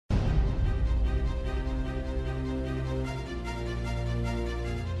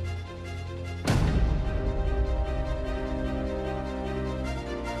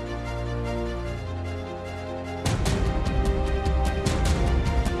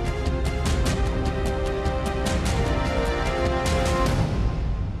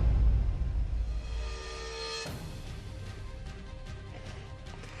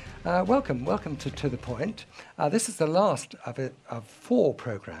Welcome to The Point. This is the last of 4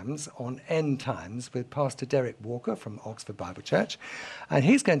 programmes on end times with Pastor Derek Walker from Oxford Bible Church, and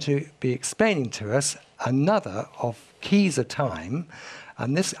he's going to be explaining to us another of keys of time, and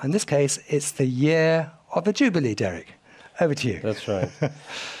in this case it's the year of the Jubilee. Derek, over to you. That's right.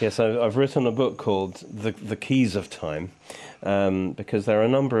 Yes, I've written a book called The Keys of Time, because there are a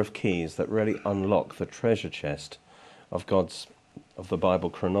number of keys that really unlock the treasure chest of the Bible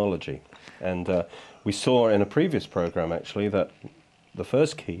chronology. And we saw in a previous program, actually, that the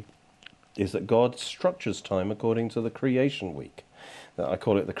first key is that God structures time according to the creation week. I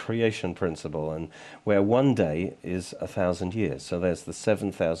call it the creation principle, and where one day is 1,000 years. So there's the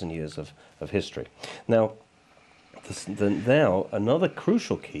 7,000 years of history. Now, another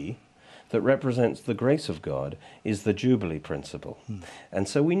crucial key that represents the grace of God is the Jubilee principle. And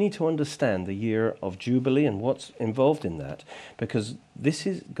so we need to understand the year of Jubilee and what's involved in that, because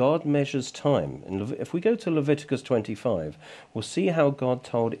God measures time. And if we go to Leviticus 25, we'll see how God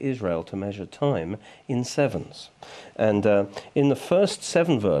told Israel to measure time in sevens. And in the first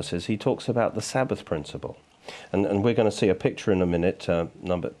 7 verses, he talks about the Sabbath principle. And we're going to see a picture in a minute,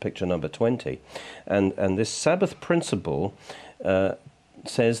 picture number 20. And this Sabbath principle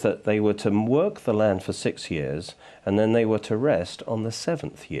says that they were to work the land for 6 years, and then they were to rest on the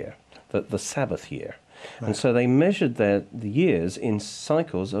 7th year, the Sabbath year. Right. And so they measured the years in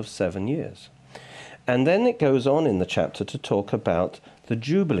cycles of 7 years. And then it goes on in the chapter to talk about the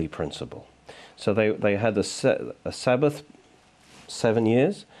Jubilee principle. So they had a Sabbath 7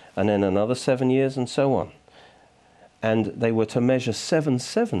 years, and then another 7 years, and so on. And they were to measure 7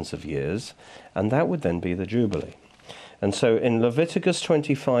 sevens of years, and that would then be the Jubilee. And so in Leviticus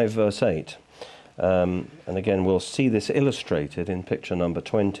 25, verse 8, and again we'll see this illustrated in picture number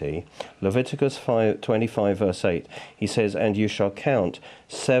 20, Leviticus 25, verse 8, he says, "And you shall count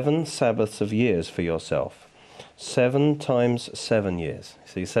 7 Sabbaths of years for yourself." 7 times 7 years.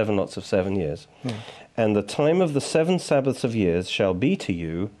 See, 7 lots of 7 years. Yeah. "And the time of the 7 Sabbaths of years shall be to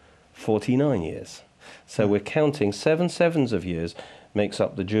you 49 years. So we're counting 7 sevens of years makes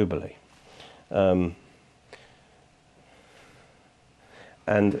up the Jubilee.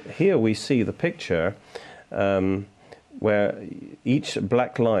 And here we see the picture where each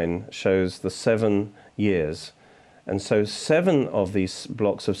black line shows the 7 years. And so 7 of these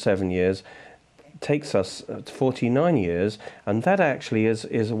blocks of 7 years takes us 49 years, and that actually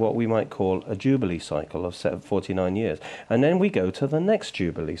is what we might call a Jubilee cycle of 49 years. And then we go to the next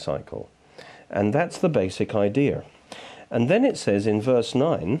Jubilee cycle. And that's the basic idea. And then it says in verse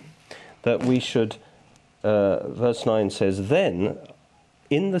 9 that we should, verse 9 says, "Then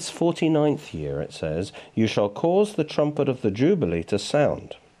in this 49th year," it says, "you shall cause the trumpet of the Jubilee to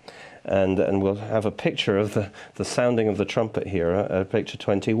sound." And we'll have a picture of the sounding of the trumpet here, picture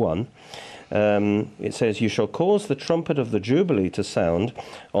 21. It says, "You shall cause the trumpet of the Jubilee to sound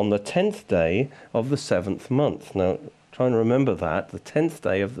on the 10th day of the 7th month." Now, try and remember that, the 10th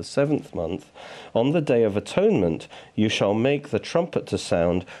day of the 7th month, on the day of atonement, you shall make the trumpet to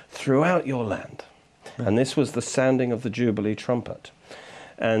sound throughout your land. Right. And this was the sounding of the Jubilee trumpet.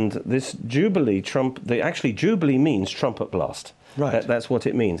 And this Jubilee Jubilee means trumpet blast. Right. That's what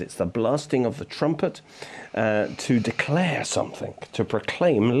it means. It's the blasting of the trumpet to declare something, to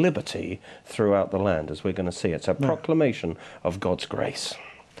proclaim liberty throughout the land, as we're going to see. It's a proclamation of God's grace.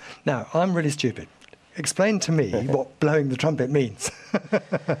 Now, I'm really stupid. Explain to me what blowing the trumpet means.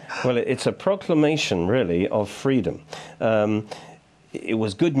 Well, it's a proclamation, really, of freedom. It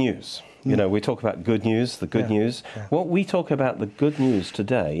was good news. You know, we talk about good news, the good news. Yeah. What we talk about, the good news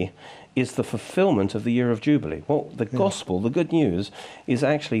today, is the fulfillment of the year of Jubilee. Well, the gospel, the good news, is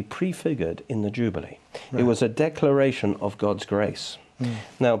actually prefigured in the Jubilee. Right. It was a declaration of God's grace.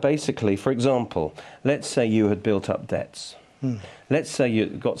 Now, basically, for example, let's say you had built up debts. Let's say you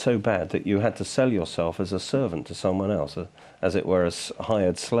got so bad that you had to sell yourself as a servant to someone else, as it were, a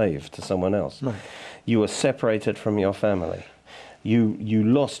hired slave to someone else. Right. You were separated from your family. You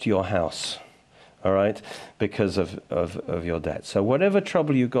lost your house, all right, because of your debt. So whatever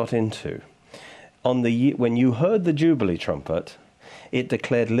trouble you got into, when you heard the Jubilee trumpet, it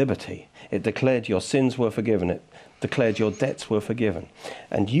declared liberty. It declared your sins were forgiven. It declared your debts were forgiven.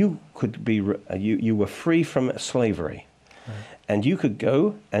 And you could be, you were free from slavery. Right. And you could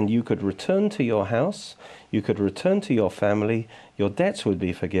go and you could return to your house, you could return to your family, your debts would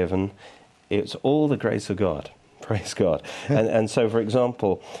be forgiven. It's all the grace of God. Praise God. And so, for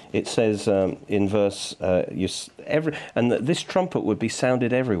example, it says in verse, this trumpet would be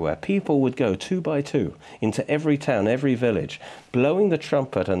sounded everywhere. People would go 2 by 2 into every town, every village, blowing the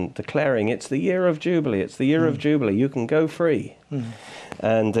trumpet and declaring, it's the year of Jubilee, it's the year of Jubilee, you can go free.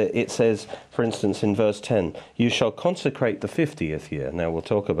 And it says, for instance, in verse 10, you shall consecrate the 50th year. Now, we'll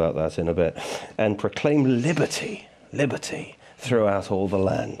talk about that in a bit. And proclaim liberty throughout all the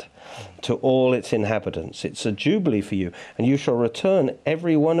land, to all its inhabitants. It's a jubilee for you, and you shall return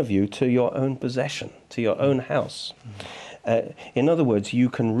every one of you to your own possession, to your own house. In other words, you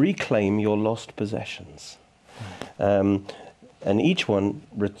can reclaim your lost possessions. And each one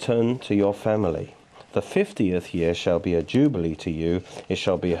return to your family. The 50th year shall be a jubilee to you. It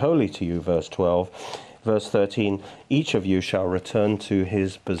shall be holy to you, verse 12. Verse 13, each of you shall return to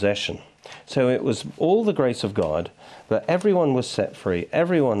his possession. So it was all the grace of God that everyone was set free,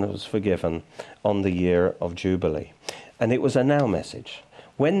 everyone was forgiven on the year of Jubilee. And it was a now message.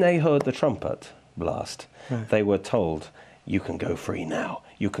 When they heard the trumpet blast, they were told, you can go free now.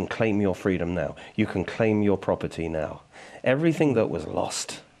 You can claim your freedom now. You can claim your property now. Everything that was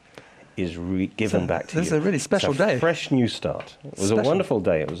lost is given back to you. This is a really special day. Fresh new start. It was a wonderful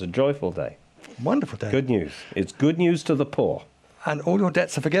day. It was a joyful day. Wonderful day. Good news. It's good news to the poor. And all your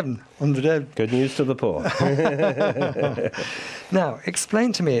debts are forgiven on the day. Good news to the poor. Now,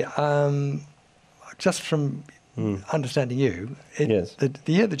 explain to me, just from understanding you, yes. the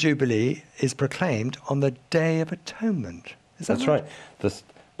year of the Jubilee is proclaimed on the Day of Atonement. Is that right? That's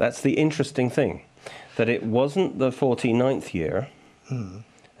right. That's the interesting thing, that it wasn't the 49th year, and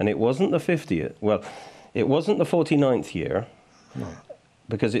it wasn't the 50th. Well, it wasn't the 49th year,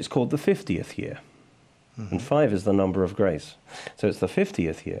 because it's called the 50th year. And 5 is the number of grace. So it's the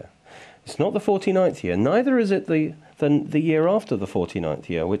 50th year. It's not the 49th year. Neither is it the year after the 49th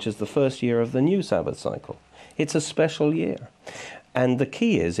year, which is the first year of the new Sabbath cycle. It's a special year. And the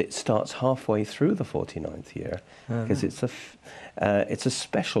key is it starts halfway through the 49th year, because it's a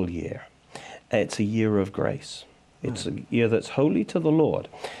special year. It's a year of grace. It's a year that's holy to the Lord.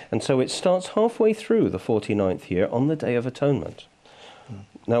 And so it starts halfway through the 49th year on the Day of Atonement.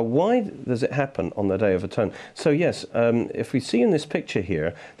 Now, why does it happen on the Day of Atonement? So, yes, if we see in this picture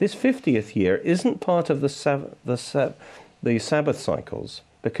here, this 50th year isn't part of the Sabbath cycles,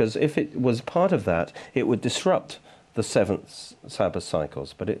 because if it was part of that, it would disrupt the 7th Sabbath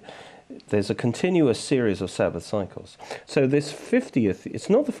cycles. But there's a continuous series of Sabbath cycles. So this 50th, it's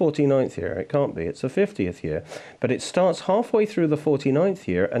not the 49th year, it can't be, it's the 50th year, but it starts halfway through the 49th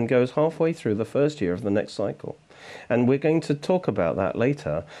year and goes halfway through the first year of the next cycle. And we're going to talk about that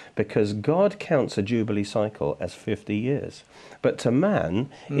later, because God counts a Jubilee cycle as 50 years. But to man,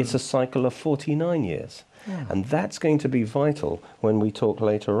 it's a cycle of 49 years. Yeah. And that's going to be vital when we talk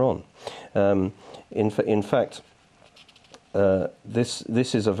later on. In fact, this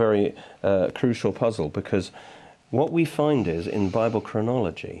is a very crucial puzzle, because what we find is, in Bible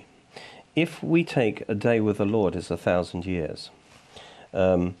chronology, if we take a day with the Lord as 1,000 years,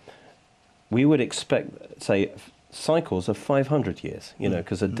 we would expect, say, cycles of 500 years,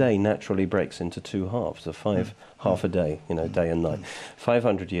 because a day naturally breaks into 2 halves, half a day, day and night.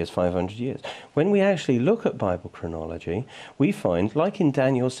 500 years, 500 years. When we actually look at Bible chronology, we find, like in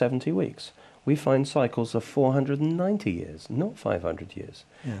Daniel's 70 weeks, we find cycles of 490 years, not 500 years.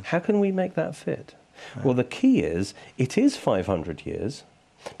 Yes. How can we make that fit? Right. Well, the key is, it is 500 years,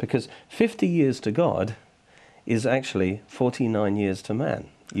 because 50 years to God is actually 49 years to man,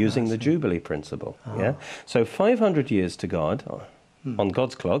 using the Jubilee principle. Yeah. So 500 years to God on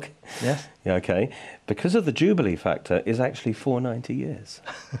God's clock. Yes. Okay. Because of the Jubilee factor is actually 490 years.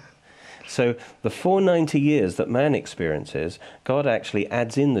 So the 490 years that man experiences, God actually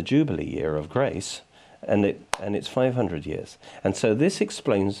adds in the Jubilee year of grace, and it's 500 years. And so this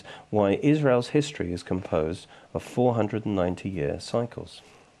explains why Israel's history is composed of 490-year cycles.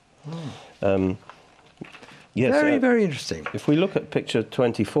 Yes, very, very interesting. If we look at picture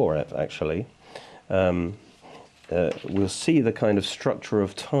 24, actually, we'll see the kind of structure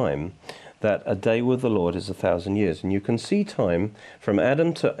of time, that a day with the Lord is 1,000 years. And you can see time from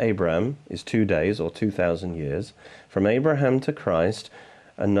Adam to Abraham is 2 days, or 2,000 years. From Abraham to Christ,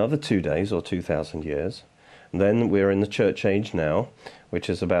 another 2 days, or 2,000 years. And then we're in the church age now,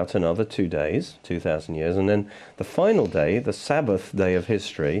 which is about another 2 days, 2,000 years. And then the final day, the Sabbath day of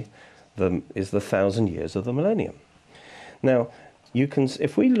history, is the 1,000 years of the millennium. Now,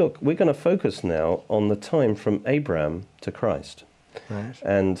 if we look, we're going to focus now on the time from Abraham to Christ. Right.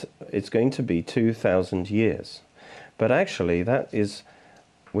 And it's going to be 2,000 years. But actually,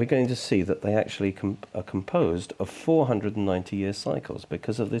 we're going to see that they actually are composed of 490-year cycles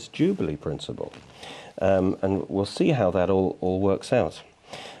because of this Jubilee principle. And we'll see how that all works out.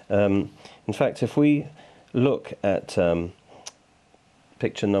 In fact, if we look at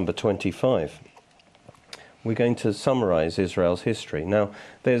picture number 25, we're going to summarize Israel's history. Now,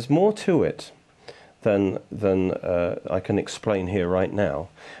 there's more to it than I can explain here right now.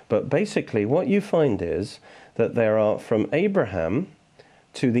 But basically, what you find is that there are, from Abraham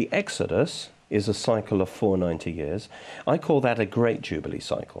to the Exodus, is a cycle of 490 years. I call that a great Jubilee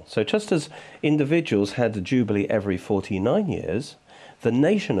cycle. So just as individuals had a Jubilee every 49 years, the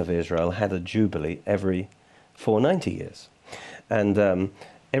nation of Israel had a Jubilee every 490 years. And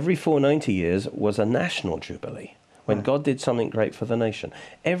every 490 years was a national Jubilee, when God did something great for the nation.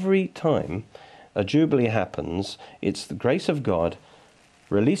 Every time a Jubilee happens, it's the grace of God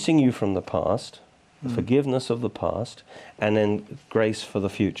releasing you from the past, the forgiveness of the past, and then grace for the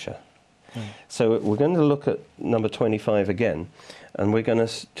future. So we're going to look at number 25 again, and we're going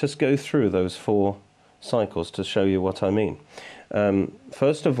to just go through those 4 cycles to show you what I mean.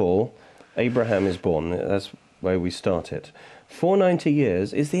 First of all, Abraham is born. That's where we start it. 490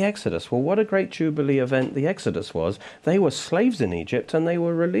 years is the Exodus. Well, what a great Jubilee event the Exodus was. They were slaves in Egypt, and they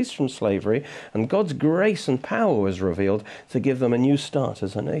were released from slavery, and God's grace and power was revealed to give them a new start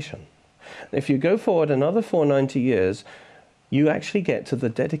as a nation. If you go forward another 490 years, you actually get to the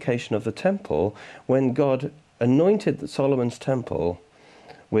dedication of the temple, when God anointed Solomon's temple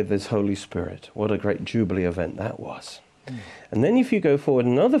with his Holy Spirit. What a great Jubilee event that was. And then if you go forward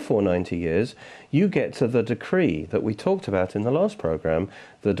another 490 years, you get to the decree that we talked about in the last program,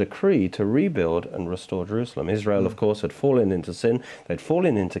 the decree to rebuild and restore Jerusalem. Israel, of course, had fallen into sin. They'd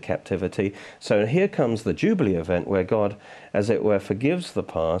fallen into captivity. So here comes the Jubilee event, where God, as it were, forgives the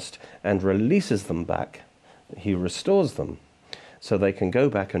past and releases them back. He restores them so they can go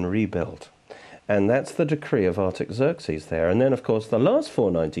back and rebuild. And that's the decree of Artaxerxes there. And then, of course, the last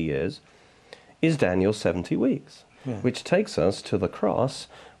 490 years is Daniel's 70 weeks. Which takes us to the cross,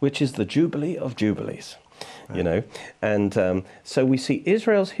 which is the Jubilee of Jubilees, you know. And so we see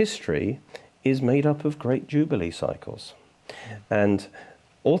Israel's history is made up of great Jubilee cycles. And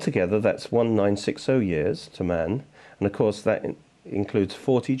altogether, that's 1960 years to man. And of course, that includes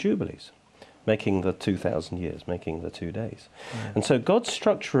 40 Jubilees, making the 2,000 years, making the 2 days. And so God's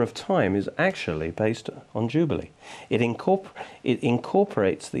structure of time is actually based on Jubilee. It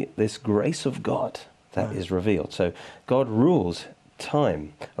incorporates this grace of God that is revealed. So God rules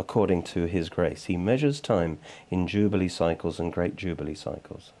time according to his grace. He measures time in Jubilee cycles and great Jubilee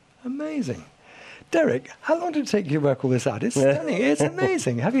cycles. Amazing. Derek, how long did it take you to work all this out? It's stunning. It's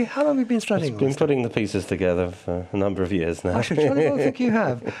amazing. How long have you been studying I've been putting the pieces together for a number of years now. I should jolly well think you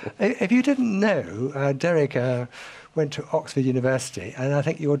have. If you didn't know, Derek went to Oxford University, and I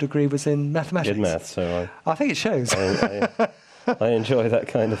think your degree was in mathematics. In maths, so I think it shows. I enjoy that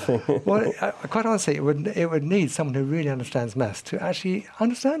kind of thing. Well, quite honestly, it would need someone who really understands maths to actually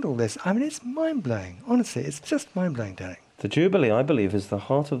understand all this. I mean, it's mind-blowing. Honestly, it's just mind-blowing, Derek. The Jubilee, I believe, is the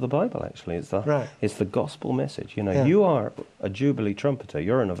heart of the Bible, actually. It's the gospel message. You know, you are a Jubilee trumpeter.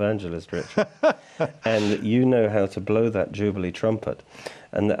 You're an evangelist, Richard. And you know how to blow that Jubilee trumpet.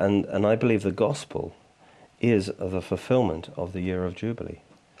 And I believe the gospel is the fulfillment of the year of Jubilee.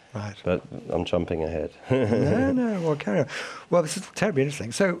 Right. But I'm jumping ahead. No, well, carry on. Well, this is terribly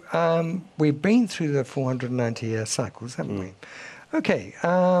interesting. So we've been through the 490-year cycles, haven't we? Okay,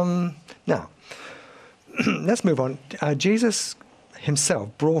 now, let's move on. Jesus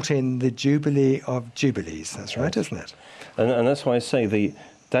himself brought in the Jubilee of Jubilees. That's right, isn't it? And that's why I say the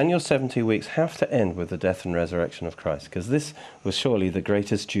Daniel's 70 weeks have to end with the death and resurrection of Christ, because this was surely the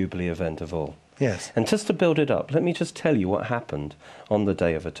greatest Jubilee event of all. Yes. And just to build it up, let me just tell you what happened on the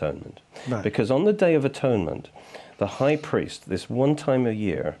Day of Atonement. Right. Because on the Day of Atonement, the high priest, this one time a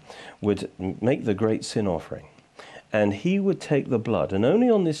year, would make the great sin offering. And he would take the blood, and only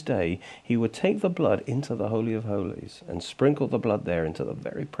on this day, he would take the blood into the Holy of Holies and sprinkle the blood there into the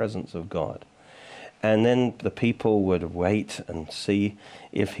very presence of God. And then the people would wait and see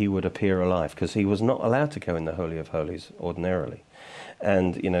if he would appear alive, because he was not allowed to go in the Holy of Holies ordinarily.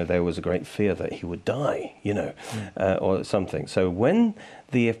 And, you know, there was a great fear that he would die, you know, or something. So when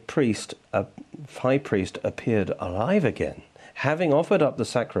the high priest appeared alive again, having offered up the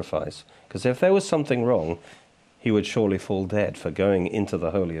sacrifice, because if there was something wrong, he would surely fall dead for going into the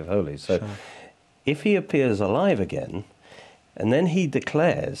Holy of Holies. So if he appears alive again, and then he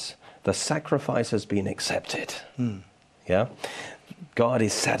declares the sacrifice has been accepted, yeah, God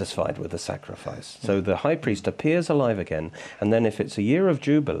is satisfied with the sacrifice. So the high priest appears alive again, and then if it's a year of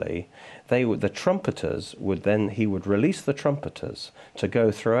Jubilee, the trumpeters he would release the trumpeters to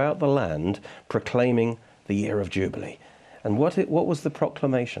go throughout the land proclaiming the year of Jubilee. And what was the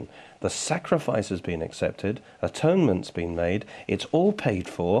proclamation? The sacrifice has been accepted, atonement's been made, it's all paid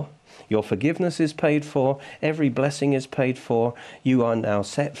for, your forgiveness is paid for, every blessing is paid for, you are now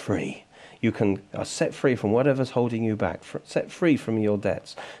set free. You are set free from whatever's holding you back, set free from your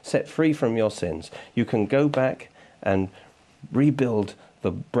debts, set free from your sins. You can go back and rebuild the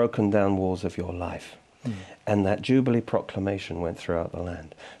broken down walls of your life. And that Jubilee proclamation went throughout the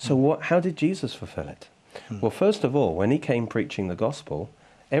land. So how did Jesus fulfill it? Well, first of all, when he came preaching the gospel,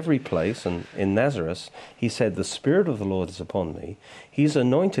 every place, and in Nazareth, he said, the Spirit of the Lord is upon me. He's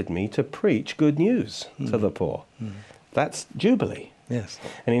anointed me to preach good news to the poor. That's Jubilee. Yes.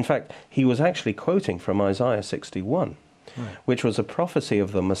 And in fact, he was actually quoting from Isaiah 61, which was a prophecy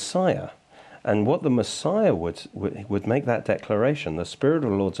of the Messiah. And what the Messiah would make that declaration, the Spirit of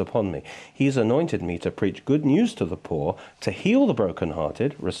the Lord's upon me. He's anointed me to preach good news to the poor, to heal the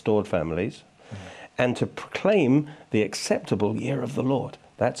brokenhearted, restored families, and to proclaim the acceptable year of the Lord.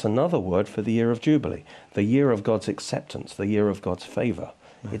 That's another word for the year of Jubilee, the year of God's acceptance, the year of God's favor.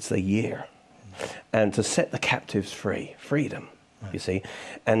 It's the year. And to set the captives free, freedom. You see,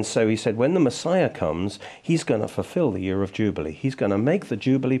 and so he said, when the Messiah comes, he's going to fulfill the year of Jubilee. He's going to make the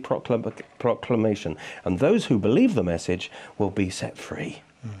Jubilee proclamation, and those who believe the message will be set free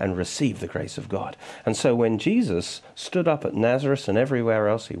and receive the grace of God. And so when Jesus stood up at Nazareth and everywhere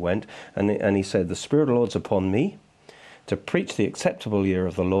else he went, and he said, the Spirit of the Lord's upon me to preach the acceptable year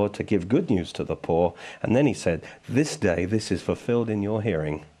of the Lord, to give good news to the poor, and then he said, this day this is fulfilled in your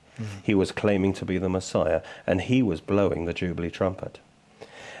hearing. He was claiming to be the Messiah, and he was blowing the Jubilee trumpet.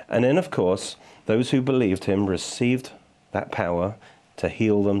 And then, of course, those who believed him received that power to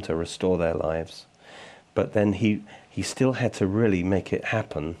heal them, to restore their lives. But then he still had to really make it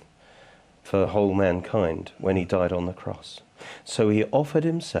happen for whole mankind when he died on the cross. So he offered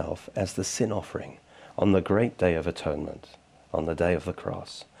himself as the sin offering on the great day of atonement, on the day of the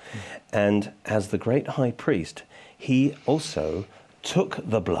cross. And as the great high priest, he also took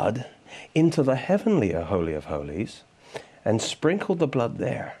the blood into the heavenly Holy of Holies and sprinkled the blood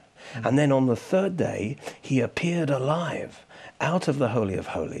there. And then on the third day, he appeared alive out of the Holy of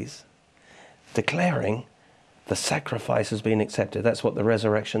Holies, declaring the sacrifice has been accepted. That's what the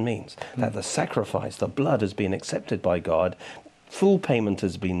resurrection means, that the sacrifice, the blood has been accepted by God, full payment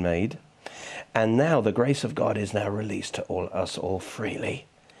has been made, and now the grace of God is now released to us all freely.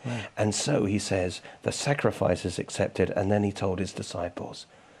 Right. And so he says, the sacrifice is accepted, and then he told his disciples,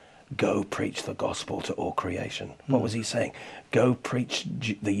 go preach the gospel to all creation. What was he saying? Go preach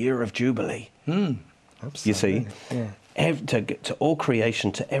the year of Jubilee. You see? Yeah. To all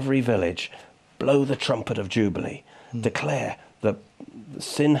creation, to every village, blow the trumpet of Jubilee. Declare that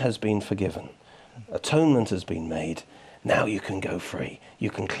sin has been forgiven. Atonement has been made. Now you can go free.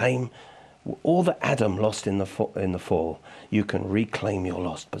 You can claim all that Adam lost in the fall. You can reclaim your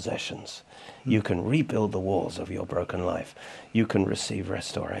lost possessions. You can rebuild the walls of your broken life. You can receive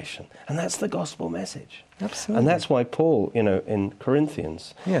restoration. And that's the gospel message. Absolutely. And that's why Paul, in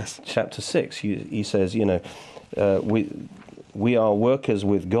Corinthians, chapter 6, he says, we are workers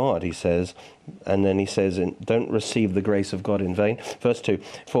with God, he says. And then he says, don't receive the grace of God in vain. Verse 2,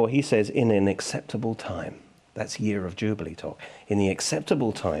 for he says, in an acceptable time. That's year of Jubilee talk. In the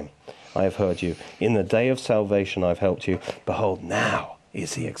acceptable time, I have heard you. In the day of salvation, I've helped you. Behold, now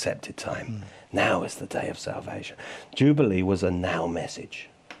is the accepted time. Now is the day of salvation. Jubilee was a now message.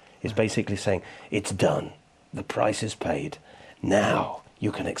 It's basically saying, it's done. The price is paid. Now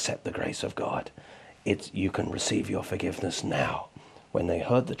you can accept the grace of God. You can receive your forgiveness now. When they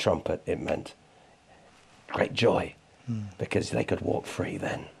heard the trumpet, it meant great joy, because they could walk free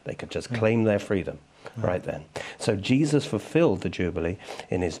then. They could just claim their freedom. Right then. So Jesus fulfilled the Jubilee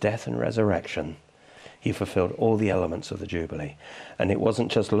in his death and resurrection. He fulfilled all the elements of the Jubilee. And it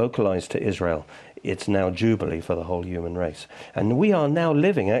wasn't just localized to Israel. It's now Jubilee for the whole human race. And we are now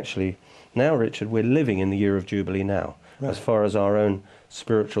living, now, Richard, we're living in the year of Jubilee now, as far as our own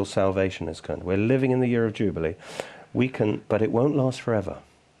spiritual salvation is concerned. We're living in the year of Jubilee. But it won't last forever.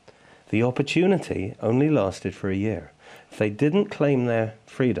 The opportunity only lasted for a year. If they didn't claim their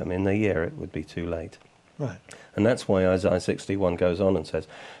freedom in the year, it would be too late. Right. And that's why Isaiah 61 goes on and says,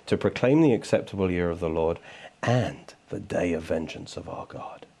 to proclaim the acceptable year of the Lord and the day of vengeance of our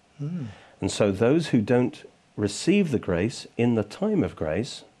God. And so those who don't receive the grace in the time of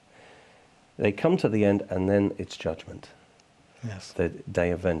grace, they come to the end and then it's judgment. Yes. The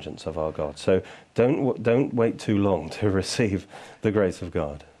day of vengeance of our God. So don't wait too long to receive the grace of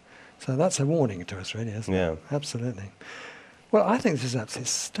God. So that's a warning to us, really, isn't it? Absolutely. Well, I think this is absolutely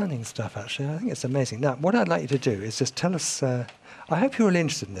stunning stuff, actually. I think it's amazing. Now, what I'd like you to do is just tell us, I hope you're all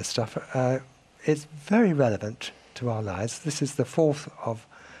interested in this stuff. It's very relevant to our lives. This is the fourth of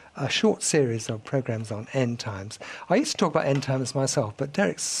a short series of programs on end times. I used to talk about end times myself, but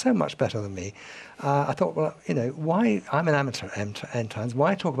Derek's so much better than me. I thought, well, why, I'm an amateur at end times,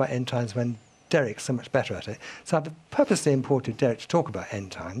 why talk about end times when Derek's so much better at it? So I've purposely imported Derek to talk about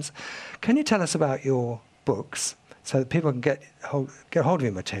end times. Can you tell us about your books so that people can get hold of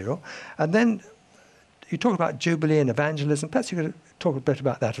your material? And then you talk about Jubilee and evangelism. Perhaps you could talk a bit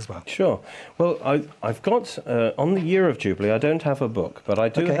about that as well. Sure. Well, I've got, on the year of Jubilee, I don't have a book, but I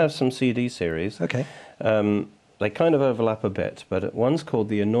do have some CD series. Okay. They kind of overlap a bit, but one's called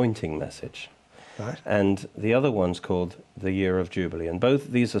The Anointing Message. Right. And the other one's called The Year of Jubilee. And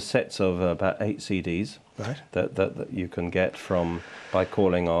both these are sets of about 8 CDs that you can get by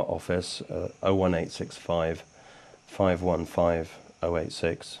calling our office, 01865 515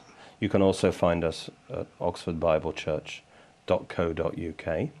 086. You can also find us at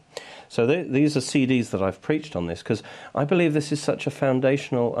oxfordbiblechurch.co.uk. So these are CDs that I've preached on this, because I believe this is such a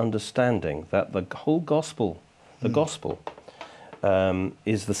foundational understanding that the whole gospel,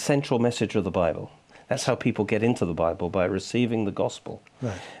 is the central message of the Bible. That's how people get into the Bible, by receiving the gospel.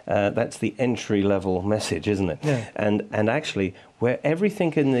 Right. That's the entry-level message, isn't it? Yeah. And actually, where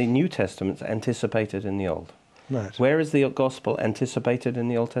everything in the New Testament is anticipated in the Old. Right. Where is the gospel anticipated in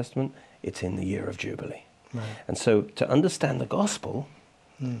the Old Testament? It's in the year of Jubilee. Right. And so to understand the gospel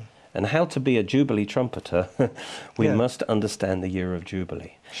and how to be a Jubilee trumpeter, we must understand the year of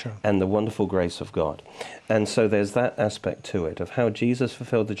Jubilee and the wonderful grace of God. And so there's that aspect to it, of how Jesus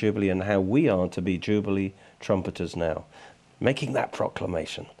fulfilled the Jubilee and how we are to be Jubilee trumpeters now, making that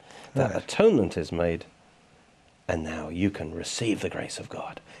proclamation that atonement is made, and now you can receive the grace of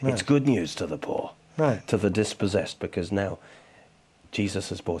God. Right. It's good news to the poor. Right. To the dispossessed, because now Jesus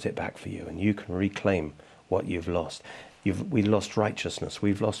has bought it back for you, and you can reclaim what you've lost. We've lost righteousness,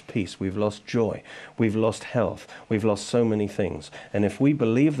 we've lost peace, we've lost joy, we've lost health, we've lost so many things. And if we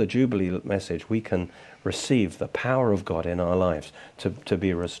believe the Jubilee message, we can receive the power of God in our lives to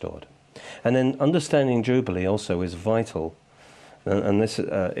be restored. And then understanding Jubilee also is vital, and this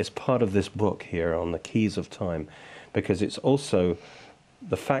is part of this book here on the keys of time, because it's also,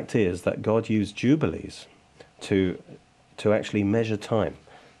 the fact is that God used Jubilees to actually measure time.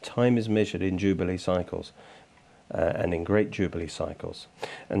 Time is measured in Jubilee cycles and in great Jubilee cycles.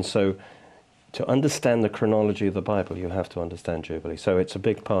 And so to understand the chronology of the Bible, you have to understand Jubilee. So it's a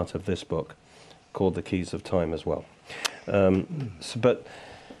big part of this book called The Keys of Time as well. But,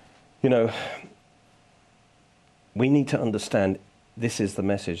 we need to understand this is the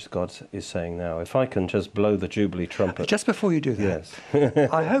message God is saying now. If I can just blow the Jubilee trumpet. Just before you do that,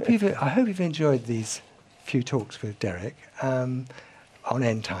 yes. I hope you've enjoyed these few talks with Derek on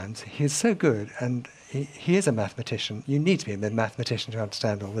end times. He's so good, and he is a mathematician. You need to be a mathematician to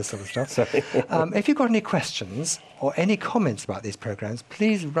understand all this sort of stuff. If you've got any questions or any comments about these programs,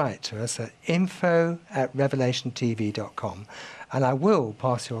 please write to us at info@revelationtv.com, and I will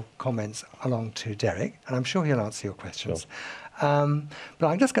pass your comments along to Derek, and I'm sure he'll answer your questions. Sure. But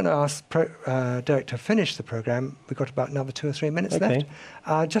I'm just going to ask Derek to finish the program. We've got about another 2 or 3 minutes left.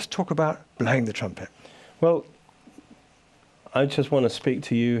 Just talk about blowing the trumpet. Well, I just want to speak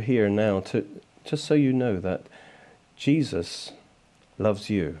to you here now, just so you know that Jesus loves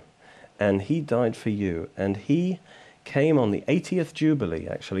you, and he died for you, and he came on the 80th Jubilee,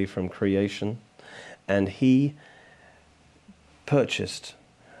 actually, from creation, and he purchased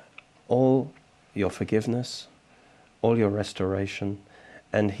all your forgiveness, all your restoration,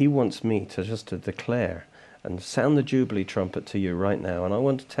 and he wants me to declare and sound the Jubilee trumpet to you right now. And I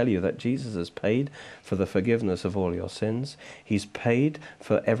want to tell you that Jesus has paid for the forgiveness of all your sins. He's paid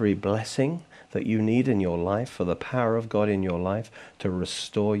for every blessing that you need in your life, for the power of God in your life to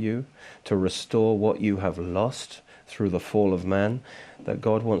restore you, to restore what you have lost through the fall of man, that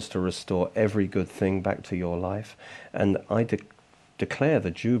God wants to restore every good thing back to your life. And I declare the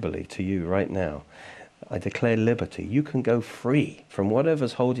Jubilee to you right now. I declare liberty. You can go free from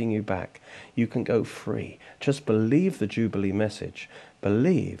whatever's holding you back. You can go free. Just believe the Jubilee message.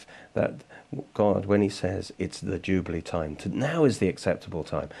 Believe that God, when he says it's the Jubilee time, now is the acceptable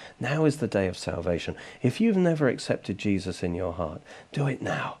time. Now is the day of salvation. If you've never accepted Jesus in your heart, do it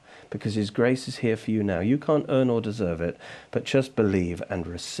now, because his grace is here for you now. You can't earn or deserve it, but just believe and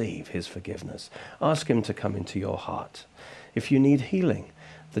receive his forgiveness. Ask him to come into your heart. If you need healing,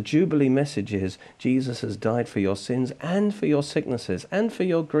 the Jubilee message is Jesus has died for your sins and for your sicknesses and for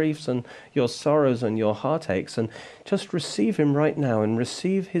your griefs and your sorrows and your heartaches. And just receive him right now and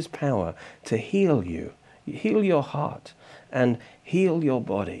receive his power to heal you, heal your heart and heal your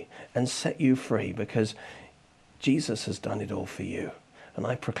body and set you free, because Jesus has done it all for you. And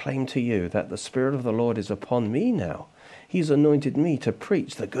I proclaim to you that the Spirit of the Lord is upon me now. He's anointed me to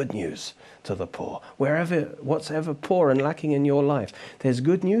preach the good news to the poor. Whatsoever poor and lacking in your life, there's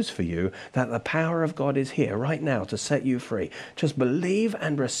good news for you, that the power of God is here right now to set you free. Just believe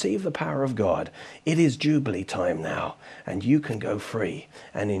and receive the power of God. It is Jubilee time now, and you can go free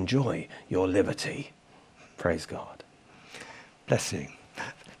and enjoy your liberty. Praise God. Bless you.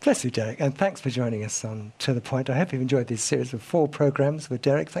 Bless you, Derek, and thanks for joining us on To The Point. I hope you've enjoyed this series of 4 programs with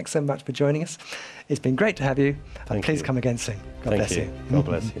Derek. Thanks so much for joining us. It's been great to have you, and please come again soon. God bless you. God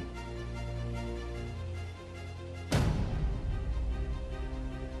bless you.